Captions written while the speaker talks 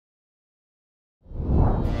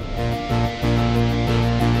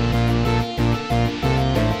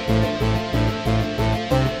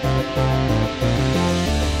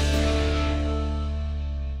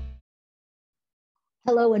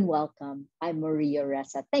Hello and welcome. I'm Maria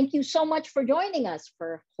Ressa. Thank you so much for joining us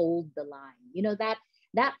for Hold the Line.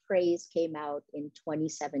 That phrase came out in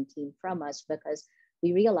 2017 from us because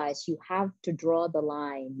we realized you have to draw the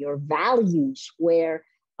line, your values, where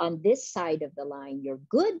on this side of the line you're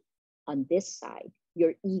good, on this side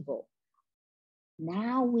you're evil.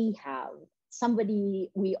 Now we have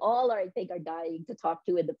somebody we all are, I think, are dying to talk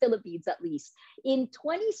to in the Philippines at least. In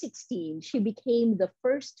 2016, she became the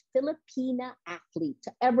first Filipina athlete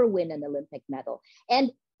to ever win an Olympic medal.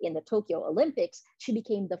 And in the Tokyo Olympics, she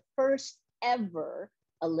became the first ever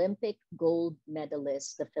Olympic gold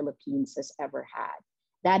medalist the Philippines has ever had.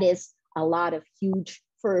 That is a lot of huge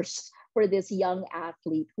firsts for this young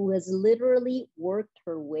athlete who has literally worked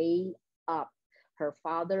her way up. Her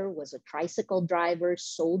father was a tricycle driver,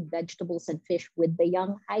 sold vegetables and fish with the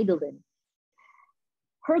young Hidilyn.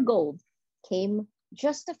 Her gold came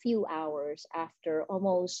just a few hours after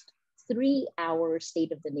almost 3-hour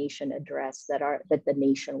State of the Nation address that the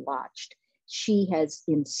nation watched. She has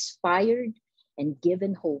inspired and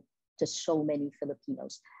given hope to so many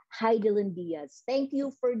Filipinos. Hidilyn Diaz, thank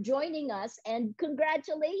you for joining us and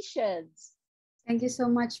congratulations. Thank you so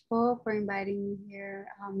much po for inviting me here,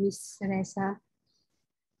 Miss Ressa.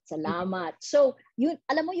 Salamat. So,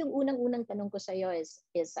 alam mo yung unang-unang tanong ko sa iyo is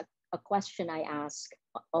a question I ask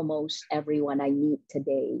almost everyone I meet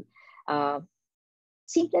today.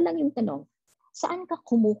 Simple lang yung tanong. Saan ka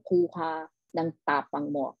kumukuha ng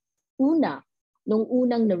tapang mo? Una, nung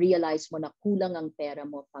unang na-realize mo na kulang ang pera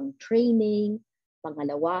mo pang training.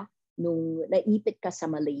 Pangalawa, nung naipit ka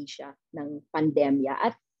sa Malaysia ng pandemya.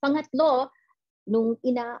 At pangatlo, nung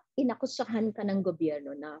inakusahan ka ng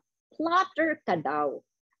gobyerno na plotter ka daw.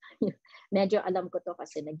 Medyo alam ko to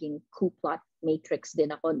kasi naging coup plot matrix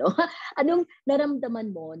din ako, no? Anong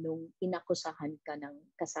naramdaman mo nung inakusahan ka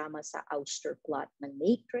ng kasama sa ouster plot ng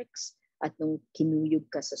matrix at nung kinuyog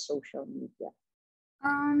ka sa social media?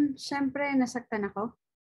 Syempre, nasaktan ako.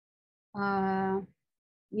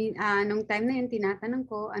 Nung time na yun, tinatanong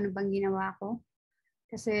ko ano bang ginawa ko.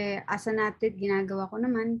 Kasi as an athlete, ginagawa ko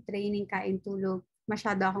naman, training, kain, tulog.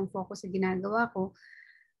 Masyado akong focus sa ginagawa ko.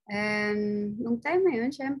 And nung time na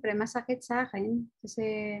yun, syempre, masakit sa akin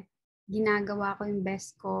kasi ginagawa ko yung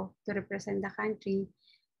best ko to represent the country.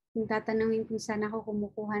 Kung tatanungin kung saan ako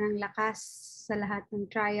kumukuha ng lakas sa lahat ng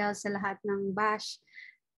trials, sa lahat ng bash,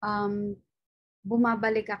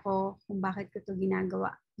 bumabalik ako kung bakit ko to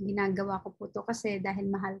ginagawa. Ginagawa ko po to kasi dahil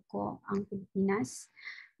mahal ko ang Pilipinas.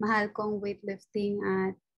 Mahal ko ang weightlifting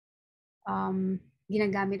at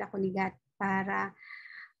ginagamit ako ni God para,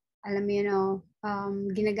 alam mo yun,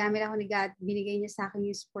 ginagamit ako ni God, binigay niya sa akin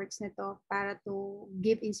yung sports na to para to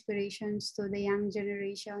give inspirations to the young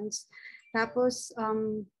generations. Tapos,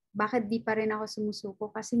 bakit di pa rin ako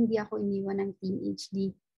sumusuko? Kasi hindi ako iniwan ng Team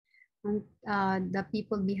HD, the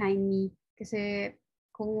people behind me. Kasi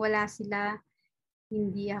kung wala sila,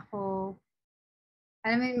 hindi ako,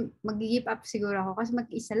 alam mo, mag-give up siguro ako kasi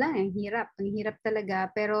mag-isa lang, ang hirap talaga.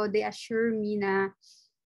 Pero they assure me na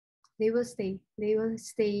they will stay.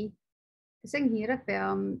 Kasi ang hirap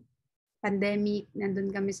pandemic, nandun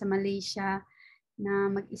kami sa Malaysia na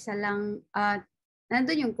mag-isa lang.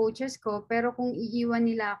 Nandun yung coaches ko, pero kung iiwan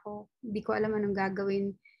nila ako, hindi ko alam anong gagawin.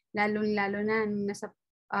 Lalo na nung nasa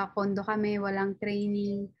condo kami, walang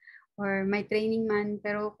training or may training man.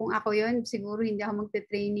 Pero kung ako yun, siguro hindi ako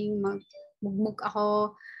magte-training, magmug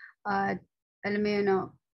ako. Alam mo yun,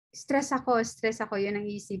 stress ako, yun ang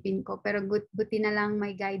isipin ko. Pero buti na lang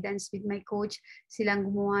may guidance with my coach. Silang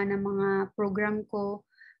gumawa ng mga program ko.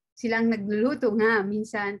 Silang nagluluto nga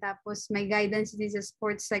minsan. Tapos may guidance din sa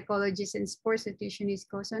sports psychologist and sports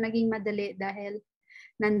nutritionist ko. So naging madali dahil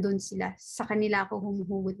nandun sila. Sa kanila ako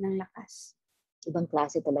humuhugot ng lakas. Ibang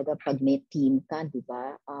klase talaga pag may team ka, di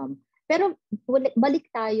ba? Pero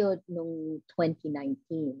balik tayo nung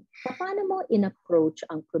 2019. Paano mo in-approach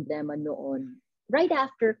ang problema noon? Right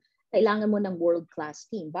after, kailangan mo ng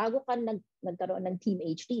world-class team. Bago ka nagkaroon ng Team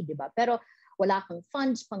HD, di ba? Pero wala kang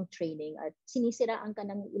funds pang training at sinisiraan ka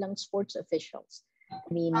ng ilang sports officials.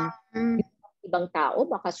 I mean, ibang tao,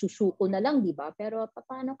 baka susuko na lang, di ba? Pero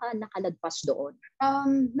paano ka nakalagpas doon?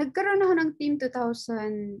 Nagkaroon ako ng team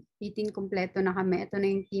 2018, kompleto na kami. Ito na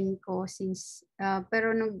yung team ko since,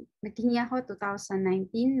 pero nung naghingi ako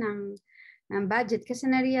 2019 ng budget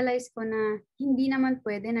kasi na-realize ko na hindi naman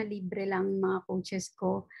pwede na libre lang mga coaches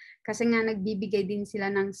ko. Kasi nga nagbibigay din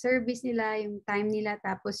sila ng service nila, yung time nila,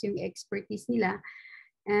 tapos yung expertise nila.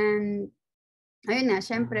 And ayun na,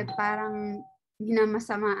 syempre parang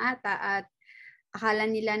minamasama ata at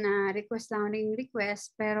akala nila na request lang ring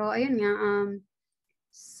request. Pero ayun nga,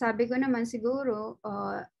 sabi ko naman siguro,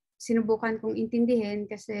 sinubukan kong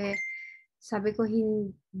intindihin kasi sabi ko,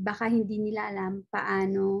 baka hindi nila alam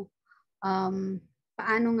paano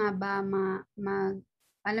nga ba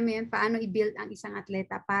alam mo yun, paano i-build ang isang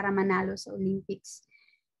atleta para manalo sa Olympics.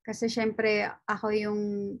 Kasi syempre,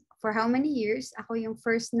 for how many years, ako yung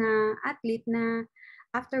first na athlete na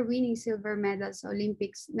after winning silver medal sa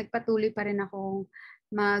Olympics, nagpatuloy pa rin akong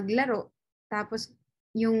maglaro. Tapos,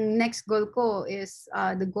 yung next goal ko is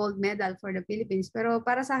the gold medal for the Philippines. Pero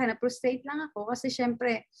para sa akin, na-frustrate lang ako kasi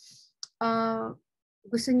syempre,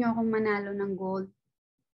 gusto niyo akong manalo ng gold.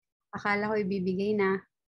 Akala ko ibibigay na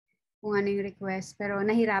kung ano yung request. Pero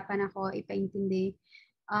nahirapan ako ipaintindi.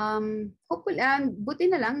 Buti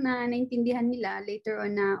na lang na naintindihan nila later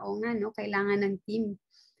on na, kailangan ng team.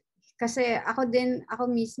 Kasi ako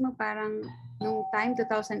mismo parang nung time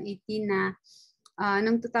 2018 na,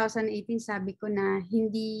 nung 2018 sabi ko na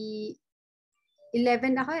hindi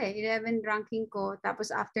 11 ako 11 ranking ko. Tapos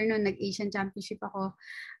after nun, nag-Asian Championship ako.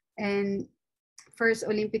 And first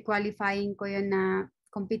Olympic qualifying ko yun na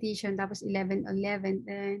competition. Tapos 11.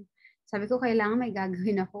 And sabi ko, kailangan may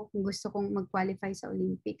gagawin ako kung gusto kong mag-qualify sa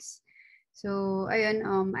Olympics. So, ayun,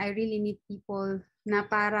 I really need people na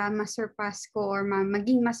para ma-surpass ko or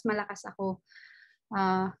maging mas malakas ako.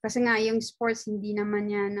 Kasi nga, yung sports, hindi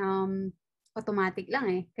naman yan automatic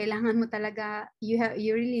lang eh. Kailangan mo talaga, you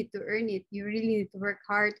really need to earn it. You really need to work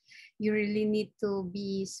hard. You really need to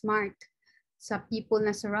be smart sa people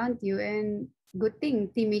na surround you. And good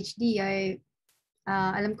thing, Team HD ay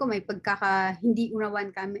alam ko may hindi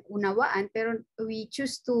unawaan, pero we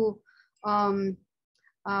choose to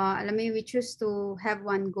we choose to have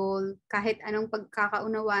one goal. Kahit anong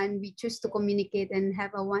pagkakaunawaan, we choose to communicate and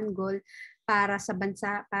have one goal para sa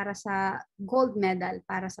bansa, para sa gold medal,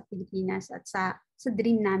 para sa Pilipinas at sa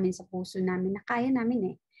dream namin, sa puso namin na kaya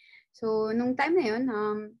namin eh. So nung time na yun,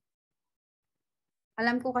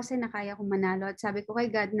 alam ko kasi na kaya kong manalo at sabi ko kay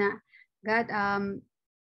God na, God,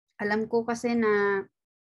 alam ko kasi na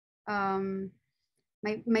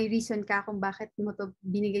may reason ka kung bakit mo to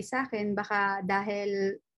binigay sa akin. Baka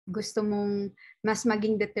dahil gusto mong mas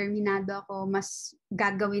maging determinado ako, mas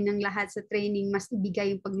gagawin ng lahat sa training, mas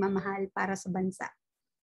ibigay yung pagmamahal para sa bansa.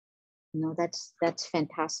 No, that's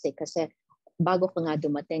fantastic kasi bago ka nga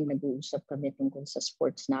dumating, nag-uusap kami tungkol sa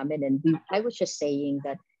sports namin, and I was just saying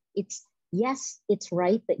that it's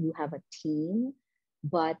right that you have a team,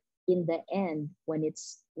 but in the end, when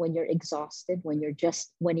you're exhausted, when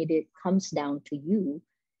it comes down to you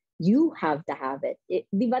have to have it.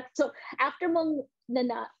 Diba? So after mong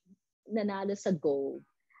nanalo sa gold,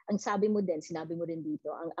 sinabi mo din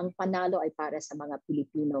dito, ang panalo ay para sa mga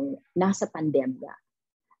Pilipinong nasa pandemya.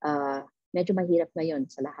 Medyo mahirap ngayon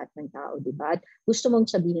sa lahat ng tao, diba? At gusto mong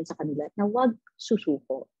sabihin sa kanila na huwag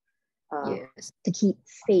susuko. Yes. To keep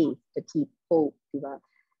faith, to keep hope, diba?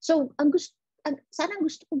 So, sana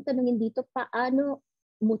gusto kong tanungin dito, paano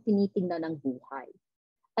mo tinitingnan ang buhay?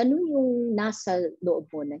 Ano yung nasa loob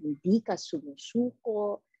mo na hindi ka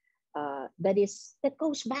sumusuko? That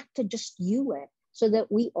goes back to just you, so that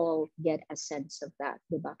we all get a sense of that,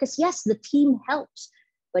 diba? Because yes, the team helps,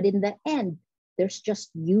 but in the end, there's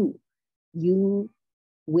just you. You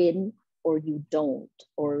win or you don't,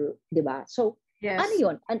 or diba? So, yes. ano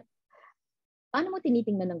yun? Paano mo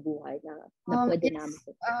tinitingnan ng buhay na pwede namin?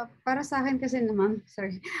 Para sa akin kasi naman,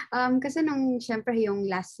 sorry. Kasi nung syempre yung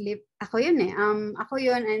last sleep, ako yun eh. Ako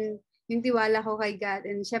yun and yung tiwala ko kay God.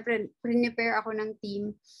 And syempre, prepare ako ng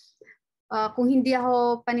team. Kung hindi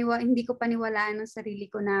ko paniwalaan ng sarili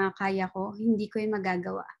ko na kaya ko, hindi ko yun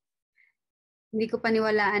magagawa. Hindi ko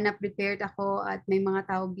paniwalaan na prepared ako at may mga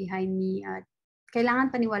tao behind me at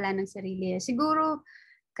kailangan paniwalaan ng sarili.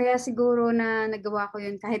 Kaya siguro na nagawa ko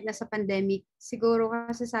yun kahit nasa pandemic. Siguro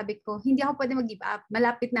kasi sabi ko, hindi ako pwede mag-give up.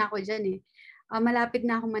 Malapit na ako dyan eh. Malapit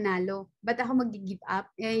na ako manalo. Ba't ako mag-give up?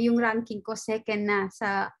 Yung ranking ko, second na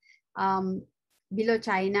sa below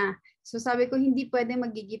China. So sabi ko, hindi pwede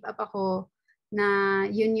mag-give up ako na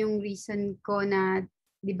yun yung reason ko na,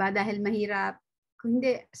 di ba, dahil mahirap. Kung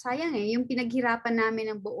hindi, sayang eh. Yung pinaghirapan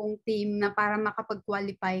namin ng buong team na para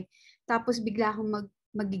makapag-qualify. Tapos bigla akong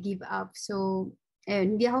mag-give up. So,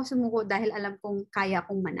 ayun, hindi ako sumuko dahil alam kong kaya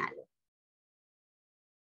kong manalo.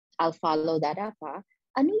 I'll follow that up.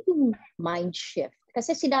 Ano yung mind shift?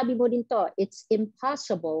 Kasi sinabi mo din to, it's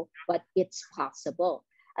impossible, but it's possible.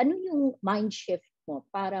 Ano yung mind shift mo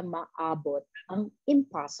para maabot ang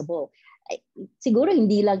impossible? Siguro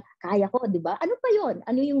hindi lang kaya ko, di ba? Ano pa yon?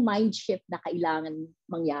 Ano yung mind shift na kailangan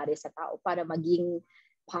mangyari sa tao para maging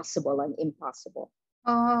possible ang impossible?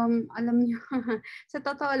 Alam niyo, sa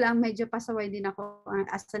totoo lang, medyo pasaway din ako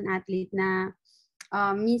as an athlete na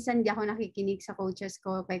minsan di ako nakikinig sa coaches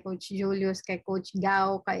ko, kay Coach Julius, kay Coach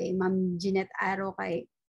Gao, kay Ma'am Jeanette Aro, kay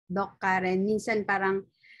Doc Karen. Minsan parang,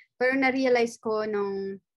 pero na-realize ko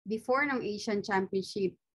before ng Asian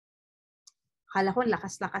Championship, akala ko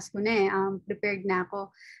lakas-lakas ko na prepared na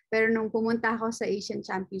ako. Pero nung pumunta ako sa Asian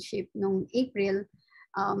Championship nung April,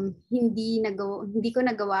 hindi ko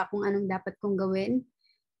nagawa kung anong dapat kong gawin.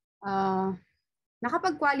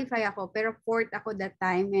 Nakapag-qualify ako, pero fourth ako that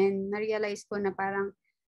time, and na-realize ko na parang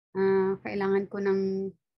kailangan ko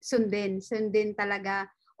ng sundin talaga.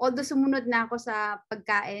 Although sumunod na ako sa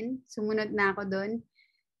pagkain, sumunod na ako doon,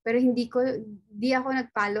 pero hindi ako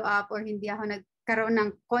nag-follow up or hindi ako nagkaroon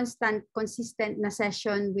ng consistent na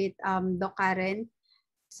session with Doc Karen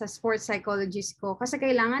sa sports psychologist ko. Kasi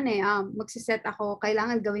kailangan magsiset ako,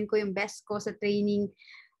 kailangan gawin ko yung best ko sa training.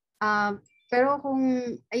 Pero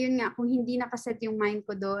kung hindi nakaset yung mind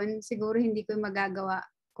ko doon, siguro hindi ko magagawa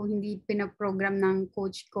kung hindi pinaprogram ng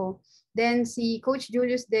coach ko. Then si Coach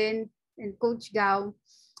Julius din and Coach Gao,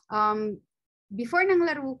 before ng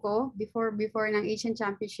laro ko, before ng Asian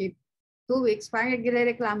Championship, 2 weeks, parang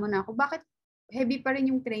nagre-reklamo na ako, bakit heavy pa rin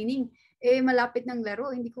yung training? Malapit ng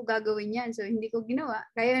laro, hindi ko gagawin yan. So, hindi ko ginawa.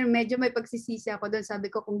 Kaya medyo may pagsisisi ako doon. Sabi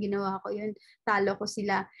ko, kung ginawa ko yun, talo ko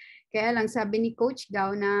sila. Kaya lang, sabi ni Coach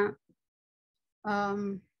Gao na,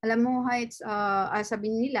 alam mo, Heights, sabi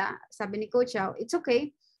ni Coach Gao, it's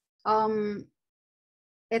okay.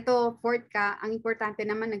 Ito, fourth ka. Ang importante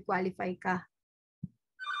naman, nag-qualify ka.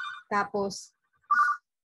 Tapos,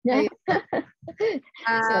 ayun.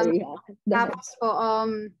 Sorry. Tapos po,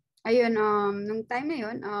 ayun, nung time na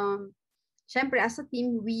yun, syempre as a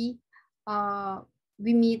team, we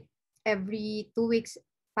meet every 2 weeks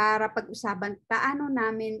para pag-usapan paano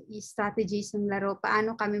namin i-strategize ng laro,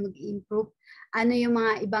 paano kami mag-improve, ano yung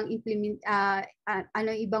mga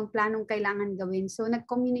ibang planong kailangan gawin. So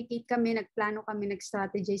nag-communicate kami, nagplano kami,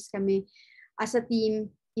 nag-strategize kami as a team.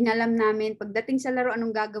 Inalam namin pagdating sa laro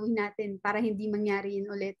anong gagawin natin para hindi mangyari yun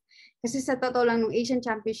ulit. Kasi sa totoo lang nung Asian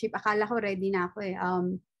Championship, akala ko ready na ako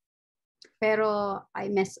pero I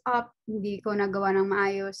mess up, hindi ko nagawa ng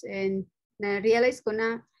maayos, and na-realize ko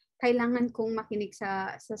na kailangan kong makinig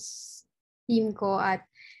sa team ko at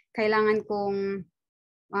kailangan kong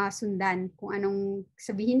sundan kung anong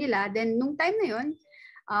sabihin nila. Then nung time na yun,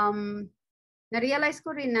 na-realize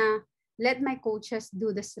ko rin na let my coaches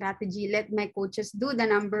do the strategy, let my coaches do the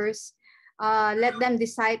numbers, let them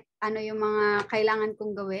decide ano yung mga kailangan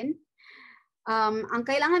kong gawin. Ang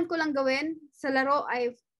kailangan ko lang gawin sa laro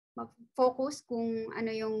ay focus kung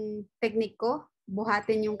ano yung technique ko,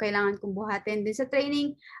 buhatin yung kailangan kong buhatin. Din sa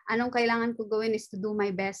training, anong kailangan ko gawin is to do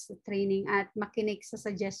my best sa training at makinig sa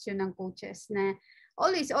suggestion ng coaches na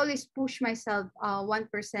always push myself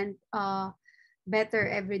 1% better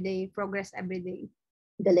every day, progress every day.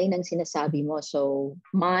 Galing ng sinasabi mo. So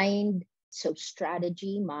mind, so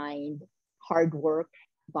strategy, mind, hard work,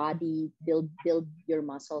 body, build your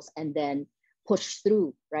muscles, and then push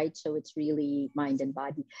through, right? So it's really mind and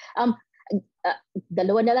body.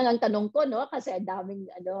 Dalawa na lang ang tanong ko, no? Kasi ang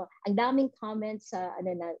daming comments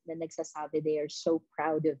na nagsasabi, they are so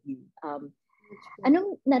proud of you.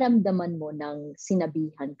 Anong naramdaman mo nang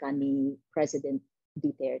sinabihan ka ni President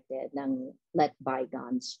Duterte ng let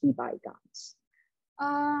bygones be bygones?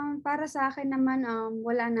 Para sa akin naman,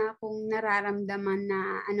 wala na akong nararamdaman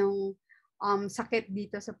na anong sakit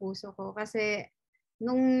dito sa puso ko. Kasi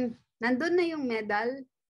nung nandun na yung medal,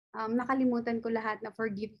 nakalimutan ko lahat, na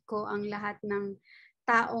forgive ko ang lahat ng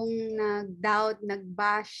taong nag-doubt,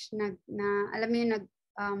 nag-bash, alam mo yung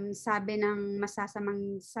sabi ng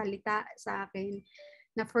masasamang salita sa akin,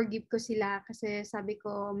 na forgive ko sila kasi sabi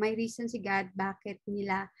ko may reason si God bakit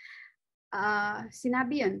nila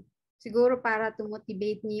sinabi yun. Siguro para to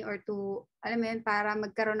motivate me or to, alam mo yun, para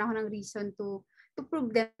magkaroon ako ng reason to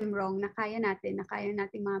prove them wrong na kaya natin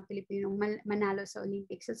mga Pilipinong manalo sa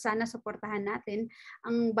Olympics. So sana suportahan natin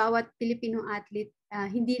ang bawat Pilipinong athlete,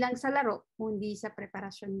 hindi lang sa laro, kundi sa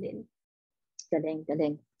preparasyon din.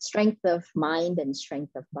 Galing. Strength of mind and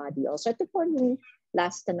strength of body. Also, ito po yung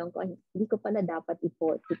last tanong ko. Hindi ko pala dapat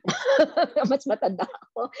i-put. Mas matanda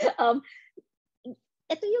ako.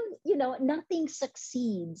 Ito yung, nothing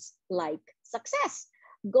succeeds like success.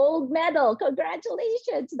 Gold medal.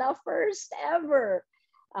 Congratulations. The first ever.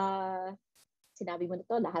 Sinabi mo na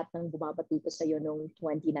to, lahat ng bumabati ko sa'yo noong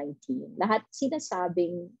 2019. Lahat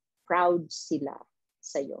sinasabing proud sila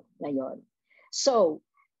sa'yo ngayon. So,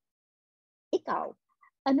 ikaw,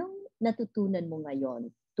 anong natutunan mo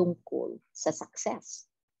ngayon tungkol sa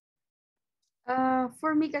success?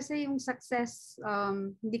 For me kasi yung success,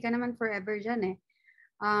 hindi ka naman forever dyan eh.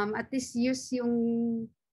 At least use yung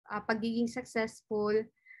pagiging successful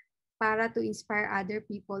para to inspire other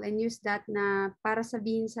people and use that na para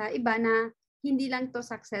sabihin sa iba na hindi lang to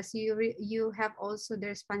success, you have also the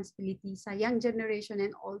responsibility sa young generation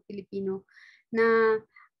and all Filipino na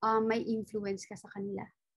may influence ka sa kanila.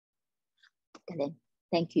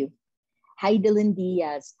 Thank you. Hidilyn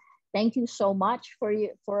Diaz, thank you so much for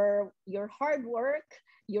your hard work,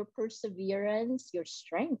 your perseverance, your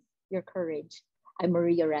strength, your courage. I'm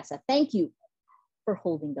Maria Ressa. Thank you for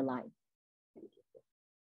holding the line.